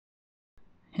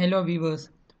Hello viewers,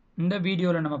 இந்த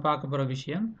வீடியோவில் நம்ம பார்க்க போகிற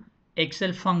விஷயம்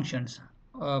எக்ஸல் ஃபங்க்ஷன்ஸ்.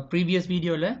 ப்ரீவியஸ்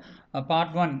வீடியோவில்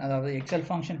பார்ட் 1, அதாவது எக்ஸல்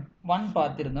ஃபங்க்ஷன் 1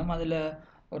 பார்த்துருந்தோம். அதில்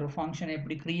ஒரு ஃபங்க்ஷனை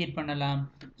எப்படி க்ரியேட் பண்ணலாம்,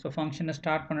 ஸோ ஃபங்க்ஷனை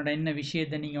ஸ்டார்ட் பண்ண என்ன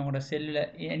விஷயத்தை நீங்கள் உங்களோட செல்லில்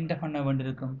என்டர் பண்ண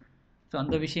வேண்டியிருக்கும், ஸோ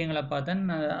அந்த விஷயங்களை பார்த்தேன்.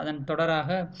 அதன்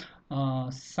தொடராக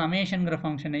சமேஷன்கிற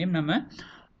ஃபங்க்ஷனையும் நம்ம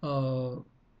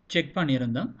செக்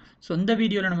பண்ணியிருந்தோம். ஸோ இந்த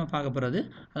வீடியோவில் நம்ம பார்க்க போகிறது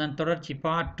அதன் தொடர்ச்சி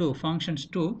பார்ட் 2 ஃபங்க்ஷன்ஸ்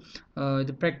 2.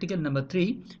 இது ப்ராக்டிக்கல் நம்பர் 3.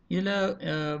 இதில்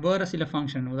வேறு சில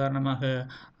ஃபங்க்ஷன், உதாரணமாக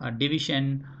டிவிஷன்,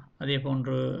 அதே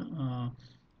போன்று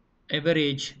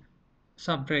எவரேஜ்,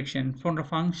 சப்ட்ராக்ஷன் போன்ற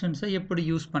ஃபங்க்ஷன்ஸை எப்படி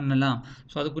யூஸ் பண்ணலாம்,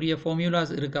 ஸோ அதுக்குரிய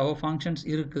ஃபார்முலாஸ் இருக்காவோ, ஃபங்க்ஷன்ஸ்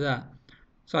இருக்குதா,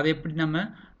 ஸோ அதை எப்படி நம்ம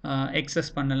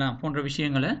எக்ஸஸ் பண்ணலாம் போன்ற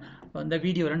விஷயங்களை இந்த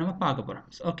வீடியோவில் நம்ம பார்க்க போகிறோம்.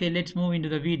 Okay, let's move in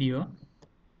to the video.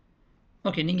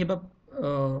 Okay, நீங்கள் இப்போ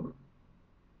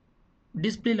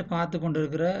டிஸ்பிளேல பார்த்து கொண்டு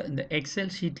இருக்கிற இந்த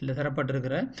எக்ஸல் ஷீட்டில்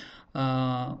தரப்பட்டிருக்கிற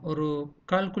ஒரு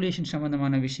கால்குலேஷன்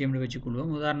சம்பந்தமான விஷயம்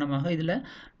வச்சுக்கொள்வோம். உதாரணமாக இதில்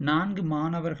 4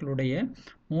 மாணவர்களுடைய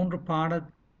 3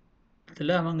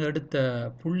 பாடத்தில் அவங்க எடுத்த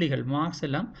புள்ளிகள், மார்க்ஸ்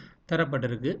எல்லாம்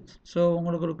தரப்பட்டிருக்கு. ஸோ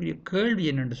உங்களுக்கு ஒரு கேள்வி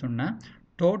என்னென்று சொன்னால்,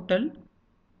 டோட்டல்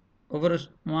ஒவ்வொரு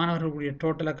மாணவர்களுடைய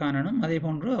டோட்டலை காணணும், அதே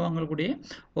போன்று அவங்களுடைய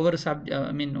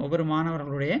ஒவ்வொரு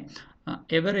மாணவர்களுடைய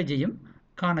எவரேஜையும்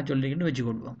காண சொல்லிக்கிட்டு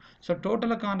வச்சுக்கொள்வோம். ஸோ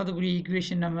டோட்டலை காண்றதுக்குரிய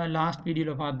ஈக்குவேஷன் நம்ம லாஸ்ட்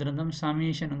வீடியோவில் பார்த்துருந்தோம்,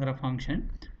 சமேஷனுங்கிற ஃபங்க்ஷன்.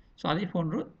 ஸோ அதே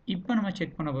போன்று இப்போ நம்ம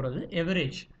செக் பண்ண போகிறது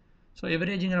எவரேஜ். ஸோ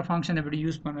எவரேஜுங்கிற ஃபங்க்ஷன் எப்படி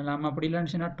யூஸ் பண்ணலாம், அப்படி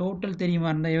இல்லைன்னு சொன்னால் டோட்டல் தெரியுமா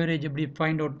இருந்தால் எவரேஜ் எப்படி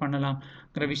ஃபைண்ட் அவுட்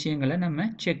பண்ணலாம்ங்கிற விஷயங்களை நம்ம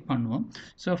செக் பண்ணுவோம்.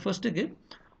 ஸோ ஃபர்ஸ்ட்டுக்கு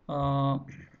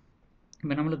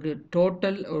இப்போ நம்மளுக்கு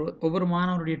டோட்டல் ஒவ்வொரு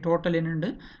மாணவருடைய டோட்டல் என்னென்று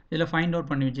இதில் ஃபைண்ட் அவுட்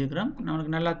பண்ணி வச்சுருக்கிறோம்.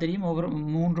 நம்மளுக்கு நல்லா தெரியும், ஒவ்வொரு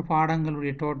 3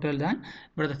 பாடங்களுடைய டோட்டல் தான்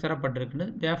இப்படி தரப்பட்டிருக்குது.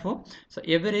 தேர்ஃபோர் ஸோ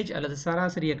எவரேஜ் அல்லது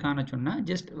சராசரியை காண சொன்னால்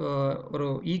ஜஸ்ட் ஒரு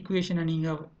ஈக்குவேஷனை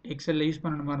நீங்கள் எக்ஸலில் யூஸ்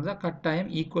பண்ணணுமா இருந்தால் கட்டாயம்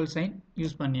ஈக்குவல் சைன்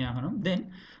யூஸ் பண்ணி ஆகணும். தென்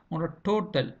உங்களோட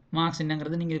டோட்டல் மார்க்ஸ்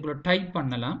என்னங்கிறது நீங்கள் இதுக்குள்ளே டைப்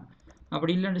பண்ணலாம்.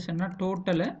 அப்படி இல்லைன்னு சொன்னால்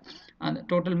டோட்டலை, அந்த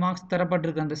டோட்டல் மார்க்ஸ்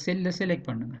தரப்பட்டிருக்க அந்த செல்லை செலக்ட்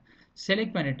பண்ணுங்கள்.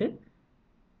 செலக்ட் பண்ணிவிட்டு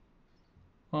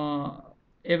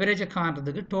எவரேஜை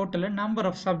காண்றதுக்கு டோட்டலாக நம்பர்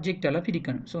ஆஃப் சப்ஜெக்ட் எல்லாம்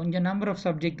பிரிக்கணும். ஸோ இங்கே நம்பர் ஆஃப்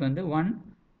சப்ஜெக்ட் வந்து 1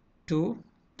 2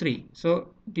 3. So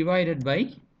divided by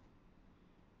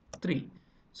 3.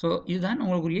 ஸோ இதுதான்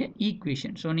உங்களுக்குரிய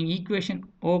ஈக்குவேஷன். ஸோ நீங்கள் ஈக்குவேஷன்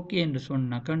ஓகே என்று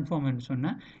சொன்னால், கன்ஃபார்ம் என்று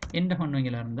சொன்னால் என்ன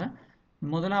பண்ணுவீங்களா இருந்தால்,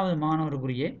 முதலாவது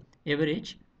மாணவருக்குரிய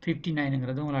எவரேஜ்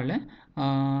 59ங்கிறது உங்களால்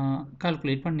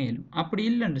கால்குலேட் பண்ணிடலாம். அப்படி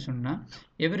இல்லைன்னு சொன்னால்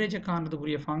எவரேஜை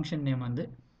காண்றதுக்குரிய ஃபங்க்ஷன் நேம் வந்து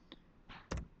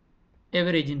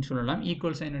எவரேஜ்னு சொல்லலாம்.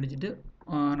 ஈக்குவல் சைன் அடிச்சுட்டு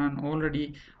நான் ஆல்ரெடி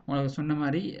உங்களுக்கு சொன்ன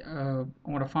மாதிரி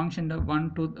உங்களோட ஃபங்க்ஷனில் 1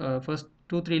 2 ஃபர்ஸ்ட்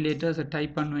 2 3 லேட்டர்ஸை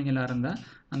டைப் பண்ணுவீங்களா இருந்தால்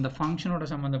அந்த ஃபங்க்ஷனோட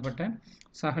சம்மந்தப்பட்ட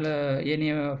சகல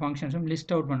ஏனைய ஃபங்க்ஷன்ஸும்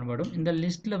லிஸ்ட் அவுட் பண்ணப்படும். இந்த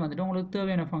லிஸ்ட்டில் வந்துட்டு உங்களுக்கு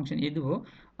தேவையான ஃபங்க்ஷன் எதுவோ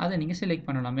அதை நீங்கள் செலக்ட்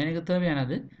பண்ணலாம். எனக்கு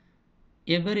தேவையானது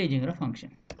எவரேஜுங்கிற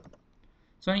ஃபங்க்ஷன்.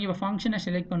 ஸோ நீங்கள் இப்போ ஃபங்க்ஷனை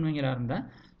செலக்ட் பண்ணுவீங்களா இருந்தால்,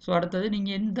 ஸோ அடுத்தது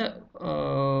நீங்கள் எந்த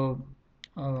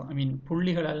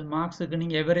புள்ளிகள் மார்க்ஸுக்கு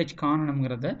நீங்கள் எவரேஜ்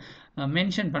காணணுங்கிறத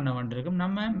மென்ஷன் பண்ண வேண்டியிருக்கும்.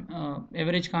 நம்ம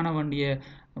எவரேஜ் காண வேண்டிய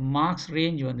மார்க்ஸ்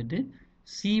ரேஞ்ச் வந்துட்டு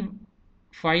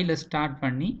C5 ஸ்டார்ட்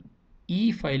பண்ணி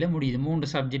E5 முடியுது.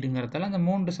 3 சப்ஜெக்ட்டுங்கிறதால அந்த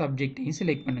 3 சப்ஜெக்டையும்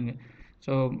செலக்ட் பண்ணுங்கள்.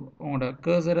 ஸோ உங்களோட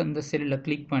கர்சரை இந்த செல்லில்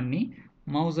கிளிக் பண்ணி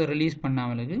மவுஸை ரிலீஸ்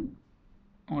பண்ணாமலுக்கு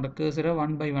உங்களோட கர்சரை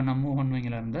 1 by 1 மூவ்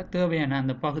பண்ணுவீங்களா இருந்தால் தேவையான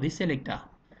அந்த பகுதி செலக்ட்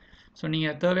ஆகும். ஸோ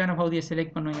நீங்கள் தேவையான பகுதியை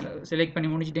செலக்ட் பண்ணி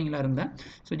முடிச்சிட்டிங்களா இருந்தால்,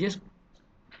 so just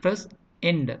plus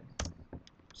enter.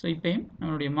 So இப்போயும்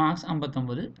நம்மளுடைய மார்க்ஸ்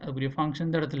 59. அதுக்குரிய ஃபங்க்ஷன்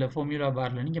இந்த இடத்துல ஃபார்முலா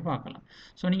பாரில் நீங்கள் பார்க்கலாம்.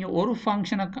 ஸோ நீங்கள் ஒரு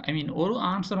ஃபங்க்ஷனை ஒரு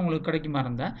ஆன்சர் உங்களுக்கு கிடைக்குமா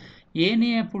இருந்தால்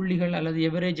ஏனைய புள்ளிகள் அல்லது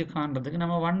எவரேஜை காண்றதுக்கு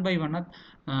நம்ம 1 by 1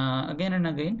 அகைன்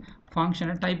அண்ட் அகைன்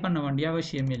ஃபங்க்ஷனை டைப் பண்ண வேண்டிய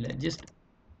அவசியம் இல்லை. ஜஸ்ட்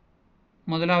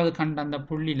முதலாவது கண்ட அந்த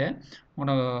புள்ளியில்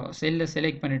உங்களோட செல்லை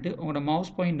செலக்ட் பண்ணிவிட்டு உங்களோட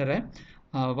மவுஸ் பாயிண்டரை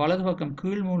வலது பக்கம்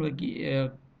கீழ் மூலைக்கு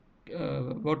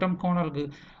பாட்டம் கார்னருக்கு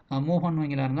மூவ்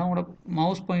பண்ணுவீங்களா இருந்தால் உங்களோட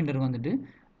மவுஸ் பாயிண்டர் வந்துட்டு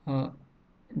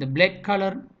இந்த பிளாக்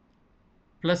கலர்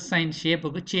ப்ளஸ் சைன்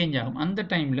ஷேப்புக்கு சேஞ்ச் ஆகும். அந்த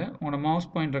டைமில் உங்களோட மவுஸ்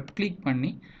பாயிண்டரை கிளிக்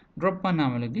பண்ணி ட்ராப்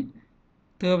பண்ணாமலுக்கு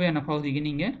தேவையான பகுதிக்கு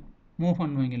நீங்கள் மூவ்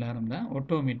பண்ணுவீங்களா இருந்தால்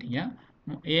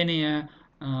ஆட்டோமேட்டிக்காக ஏனைய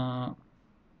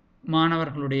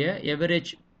மாணவர்களுடைய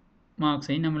எவரேஜ்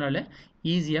மார்க்ஸை நம்மளால்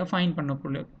ஈஸியாக ஃபைண்ட்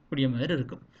பண்ணக்கூடிய மாதிரி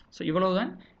இருக்கும். ஸோ இவ்வளவு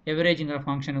தான் எவரேஜுங்கிற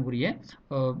ஃபங்க்ஷனுக்குரிய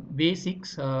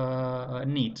பேசிக்ஸ்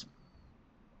நீட்ஸ்.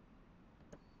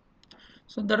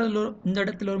 ஸோ இந்த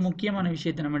இடத்துல ஒரு முக்கியமான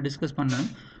விஷயத்தை நம்ம டிஸ்கஸ்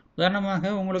பண்ணணும்.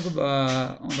 உதாரணமாக உங்களுக்கு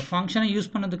உங்கள் ஃபங்க்ஷனை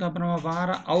யூஸ் பண்ணதுக்கு அப்புறமா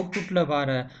வர அவுட்புட்டில் வர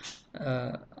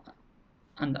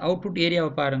அந்த அவுட்புட்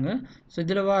ஏரியாவை பாருங்கள். ஸோ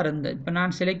இதில் வர இந்த இப்போ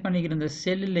நான் செலக்ட் பண்ணிக்கிற இந்த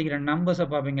செல்லில் இருக்கிற நம்பர்ஸை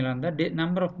பார்ப்பீங்களா இருந்தால்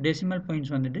நம்பர் ஆஃப் டெசிமல்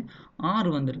பாயிண்ட்ஸ் வந்துட்டு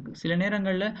 6 வந்திருக்கு. சில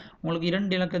நேரங்களில் உங்களுக்கு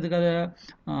 2 இலக்கத்துக்கு அதை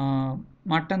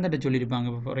மட்டந்தட்ட சொல்லியிருப்பாங்க.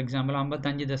 ஃபார் எக்ஸாம்பிள்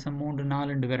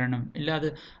 55.34 வரணும். இல்ல அது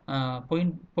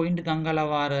பாயிண்ட்டுக்கு அங்கால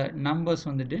வார நம்பர்ஸ்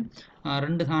வந்துட்டு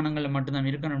 2 ஸ்தானங்கள்ல மட்டும்தான்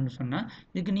இருக்கணும்னு சொன்னா,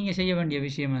 இதுக்கு நீங்க செய்ய வேண்டிய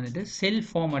விஷயம் வந்துட்டு செல்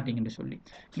ஃபார்மேட்டிங்னு சொல்லி.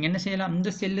 நீங்க என்ன செய்யலாம்,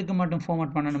 இந்த செல்லுக்கு மட்டும்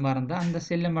ஃபார்மேட் பண்ணணுமா இருந்தா, அந்த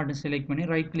செல்லை மட்டும் செலக்ட் பண்ணி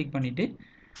ரைட் கிளிக் பண்ணிட்டு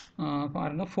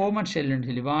பாருங்க ஃபார்மேட் செல்லுன்னு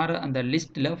சொல்லி வார அந்த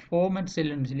லிஸ்ட்டில் ஃபார்மேட்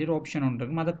செல்லுன்னு சொல்லி ஒரு ஆப்ஷன் ஒன்று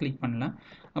இருக்கும், அதை கிளிக் பண்ணலாம்.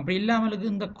 அப்படி இல்லாமலுக்கு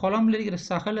இந்த கொலமில் இருக்கிற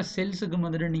சகல செல்ஸுக்கு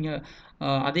வந்துட்டு நீங்கள்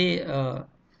அதே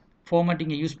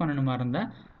ஃபார்மேட்டிங்கை யூஸ் பண்ணணுமா இருந்தால்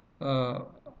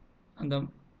அந்த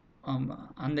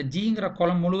அந்த ஜிங்கிற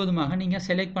கொலம் முழுவதுமாக நீங்கள்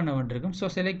செலக்ட் பண்ண வேண்டியிருக்கும். ஸோ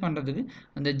செலக்ட் பண்ணுறதுக்கு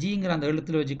அந்த ஜிங்கிற அந்த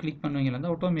எழுத்தில் வச்சு கிளிக் பண்ணுவீங்களா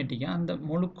இருந்தால் ஆட்டோமேட்டிக்காக அந்த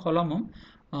முழு கொலமும்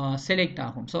செலக்ட்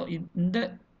ஆகும். ஸோ இந்த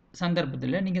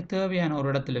சந்தர்ப்பத்தில் நீங்கள் தேவையான ஒரு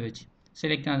இடத்துல வச்சு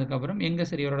செலக்ட் ஆனதுக்கப்புறம் எங்கே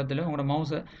சரி ஒரு இடத்துல உங்களோட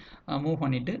மவுஸை மூவ்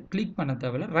பண்ணிவிட்டு கிளிக் பண்ண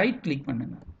தேவையில்ல, ரைட் கிளிக்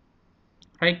பண்ணுங்கள்.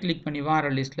 ரைட் கிளிக் பண்ணி வார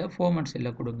லிஸ்ட்டில் ஃபார்மேட்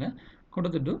செல்லை கொடுங்க.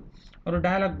 கொடுத்துட்டு ஒரு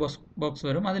டயலாக் பாக்ஸ்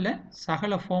வரும், அதில்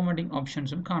சகல ஃபார்மேட்டிங்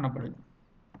ஆப்ஷன்ஸும் காணப்படுது.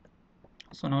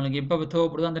 ஸோ நம்மளுக்கு எப்போ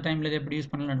தேவைப்படுதோ அந்த டைமில் இதை எப்படி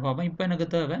யூஸ் பண்ணலான்னு பார்ப்போம். இப்போ எனக்கு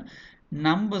தேவை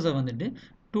நம்பர்ஸை வந்துட்டு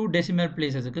 2 டெசிமல்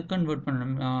பிளேசஸுக்கு கன்வெர்ட்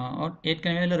பண்ணணும்.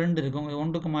 ஏற்கனவே இதில் 2 இருக்குது, உங்களுக்கு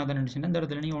 1க்கு மாதம் இருந்துச்சுன்னா இந்த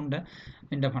இடத்துல நீங்கள் 1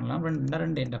 என்டர் பண்ணலாம்,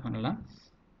 2 என்டர் பண்ணலாம்.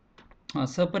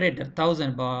 செப்பரேட்டர் 1000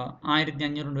 இப்போ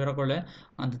 1500 வரக்குள்ள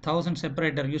அந்த 1000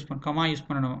 செப்பரேட்டர் யூஸ் கமா யூஸ்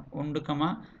பண்ணணும். 1 கமா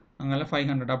அங்கே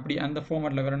 500 அப்படி அந்த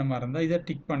ஃபார்மேட்டில் வரணுமா இருந்தால் இதை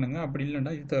டிக் பண்ணுங்கள். அப்படி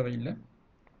இல்லைன்னா இது தேவையில்லை.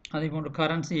 அதே போன்று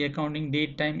கரன்சி, அக்கௌண்டிங்,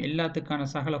 டேட், டைம் எல்லாத்துக்கான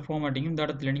சகல ஃபார்மேட்டிங்கும் இந்த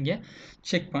இடத்துல நீங்கள்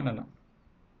செக் பண்ணலாம்.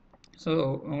 ஸோ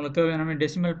உங்களுக்கு தேவையான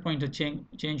டெசிமல் பாயிண்ட்டை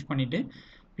சேஞ்ச் பண்ணிவிட்டு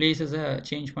பிளேசஸை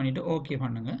சேஞ்ச் பண்ணிவிட்டு ஓகே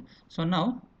பண்ணுங்கள். So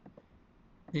now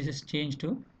this is change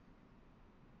to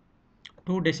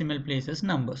 2 decimal places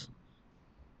numbers.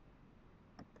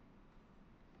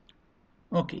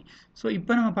 Okay, so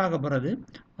இப்போ நம்ம பார்க்க போகிறது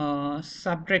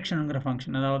சப்ட்ராக்ஷனுங்கிற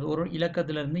ஃபங்க்ஷன். அதாவது ஒரு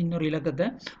இலக்கத்திலேருந்து இன்னொரு இலக்கத்தை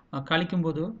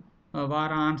கழிக்கும்போது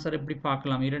வார ஆன்சர் எப்படி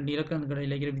பார்க்கலாம், 2 இலக்கங்களுக்கு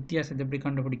இடையில இருக்கிற வித்தியாசத்தை எப்படி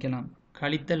கண்டுபிடிக்கலாம்,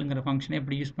 கழித்தல்ங்கிற ஃபங்க்ஷனை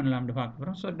எப்படி யூஸ் பண்ணலாம்னு பார்க்க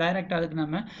போகிறோம். ஸோ டைரெக்டாக அதுக்கு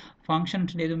நம்ம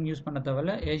ஃபங்க்ஷன்ஸ் எதுவும் யூஸ் பண்ண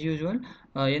தேவையில்ல. ஆஸ் யூஸ்வல்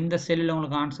எந்த செல்லில்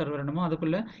உங்களுக்கு ஆன்சர் வரணுமோ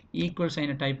அதுக்குள்ளே ஈக்குவல்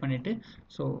சைனை டைப் பண்ணிவிட்டு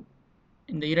ஸோ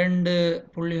இந்த 2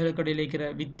 புள்ளிகளுக்கு இடையில இருக்கிற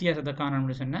வித்தியாசத்தை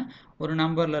காணணும்னு சொன்னால் ஒரு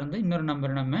நம்பர்லேருந்து இன்னொரு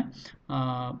நம்பர் நம்ம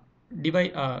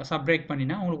சப்ட்ராக்ட்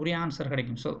பண்ணினா உங்களுக்கு ஒரு ஆன்சர்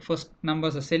கிடைக்கும். ஸோ ஃபர்ஸ்ட்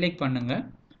நம்பர்ஸை செலக்ட் பண்ணுங்கள்.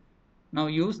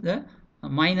 Now use the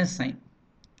minus sign,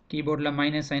 கீபோர்டில்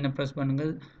மைனஸ் சைனை ப்ரெஸ்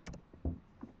பண்ணுங்கள்.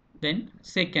 Then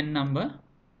second number.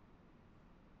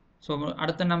 ஸோ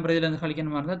அடுத்த நம்பர் இதிலேருந்து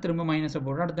கழிக்கணுமா இருந்தால் திரும்ப மைனஸை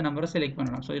போட்டு அடுத்த நம்பரை செலக்ட்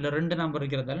பண்ணலாம். ஸோ இதில் 2 நம்பர்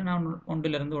இருக்கிறதால நான்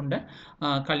 1லேருந்து 1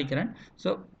 கழிக்கிறேன். ஸோ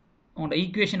உங்களோட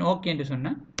ஈக்குவேஷன் ஓகேன்னு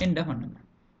சொன்னால் என்டர் பண்ணுங்கள்.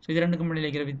 ஸோ இது 2க்கும் இடையில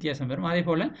இருக்கிற வித்தியாசம் வரும். அதே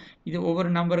போல் இது ஒவ்வொரு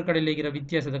நம்பருக்கு இடையில இருக்கிற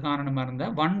வித்தியாசத்தை காரணமாக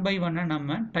இருந்தால் 1 by 1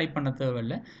 நம்ம டைப் பண்ண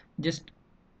தேவையில்லை. ஜஸ்ட்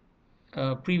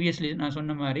ப்ரீவியஸ்லி நான்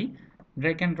சொன்ன மாதிரி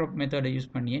ட்ராக் அண்ட் ட்ராப் மெத்தடை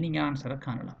யூஸ் பண்ணியே நீங்கள் ஆன்சரை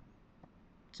காணலாம்.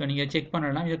 ஸோ நீங்கள் செக்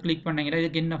பண்ணலாம். இதை கிளிக் பண்ணிங்கன்னா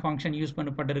இதுக்கு என்ன ஃபங்க்ஷன் யூஸ்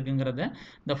பண்ணப்பட்டிருக்குங்கிறத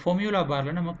இந்த ஃபார்முலா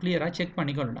பாரில் நம்ம கிளியராக check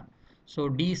பண்ணிக்கொள்ளலாம். So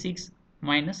D6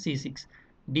 minus C6,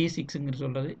 D6ங்கிற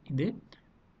சொல்கிறது இது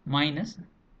மைனஸ்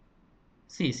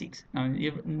C6. நான்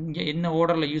இங்கே என்ன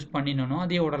ஆர்டரில் யூஸ் பண்ணினோ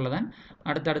அதே ஆர்டரில் தான்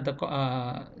அடுத்தடுத்த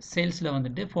சேல்ஸில்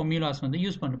வந்துட்டு ஃபார்முலாஸ் வந்து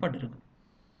யூஸ் பண்ணப்பட்டிருக்கு.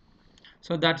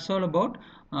 So that's all about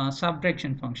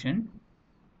subtraction function.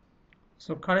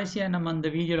 So கடைசியாக நம்ம அந்த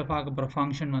வீடியோவில் பார்க்க போகிற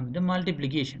ஃபங்க்ஷன் வந்துட்டு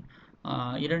மல்டிப்ளிகேஷன்.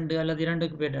 2 அல்லது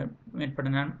 2க்கு மேற்பட்ட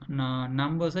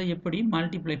நம்பர்ஸை எப்படி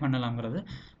மல்டிப்ளை பண்ணலாங்கிறது.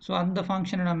 ஸோ அந்த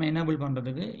ஃபங்க்ஷனை நம்ம எனேபிள்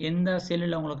பண்ணுறதுக்கு எந்த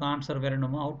செல்லில் உங்களுக்கு ஆன்சர்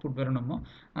வரணுமோ அவுட்புட் வரணுமோ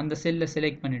அந்த செல்லை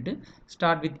செலக்ட் பண்ணிவிட்டு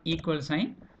start with equal sign.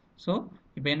 So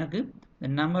இப்போ எனக்கு இந்த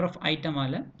நம்பர் ஆஃப்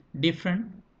ஐட்டமால் டிஃப்ரெண்ட்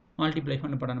மல்டிப்ளை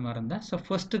பண்ணப்படணுமா இருந்தால் ஸோ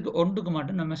ஃபஸ்ட்டுக்கு 1க்கு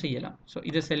மட்டும் நம்ம செய்யலாம். ஸோ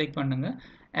இதை செலக்ட் பண்ணுங்கள்.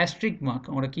 ஆஸ்ட்ரிக் மார்க்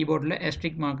உங்களோட கீபோர்டில்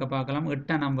ஆஸ்ட்ரிக் மார்க்கை பார்க்கலாம்.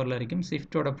 8ஆம் நம்பரில் இருக்கும்.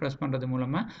 ஷிஃப்ட்டோட ப்ரெஸ் பண்ணுறது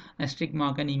மூலமாக ஆஸ்ட்ரிக்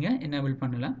மார்க்கை நீங்கள் எனேபிள்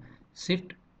பண்ணலாம். Shift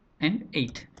and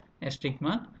 8 asterisk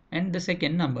mark and the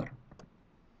second number.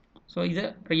 So இதை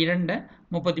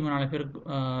 33 பேருக்கு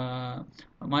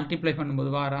மல்டிப்ளை பண்ணும்போது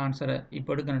வார ஆன்சரை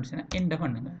இப்போ எடுக்கணும்னு என்டர்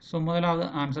பண்ணுங்கள். ஸோ முதலாவது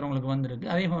ஆன்சர் உங்களுக்கு வந்திருக்கு.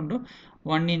 அதே போன்று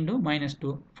 1 into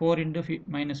 -2, 4 into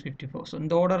 -54. ஸோ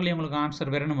இந்த ஆர்டர்லேயே உங்களுக்கு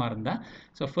ஆன்சர் வரணுமா இருந்தால்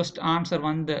ஸோ ஃபர்ஸ்ட் ஆன்சர்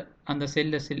வந்து அந்த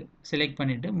செல்லை செலக்ட்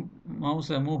பண்ணிவிட்டு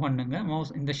மவுஸை மூவ் பண்ணுங்கள்.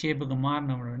 மவுஸ் இந்த ஷேப்புக்கு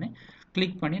மாறின உடனே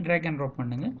கிளிக் பண்ணி ட்ராக் அண்ட் ட்ராப்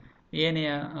பண்ணுங்கள். ஏனைய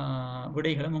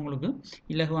விடைகளும் உங்களுக்கு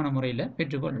இலகுவான முறையில்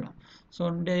பெற்றுக்கொள்ளலாம். ஸோ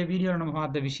இந்த வீடியோவில் நம்ம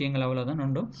பார்த்த விஷயங்கள் அவ்வளோதான்.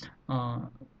 உண்டு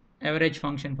ஆவரேஜ்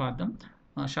ஃபங்க்ஷன் பார்த்தோம்,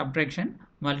 சப்ட்ராக்ஷன்,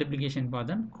 மல்டிப்ளிகேஷன்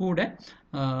பார்த்தோம், கூட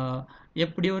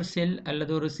எப்படி ஒரு செல்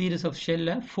அல்லது ஒரு சீரீஸ் ஆஃப்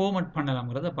ஷெல்லை ஃபார்மேட்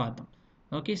பண்ணலாம்ங்கிறத பார்த்தோம்.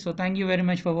 Okay, so thank you very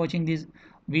much for வாட்சிங் this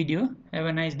video. Have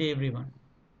a nice day every one.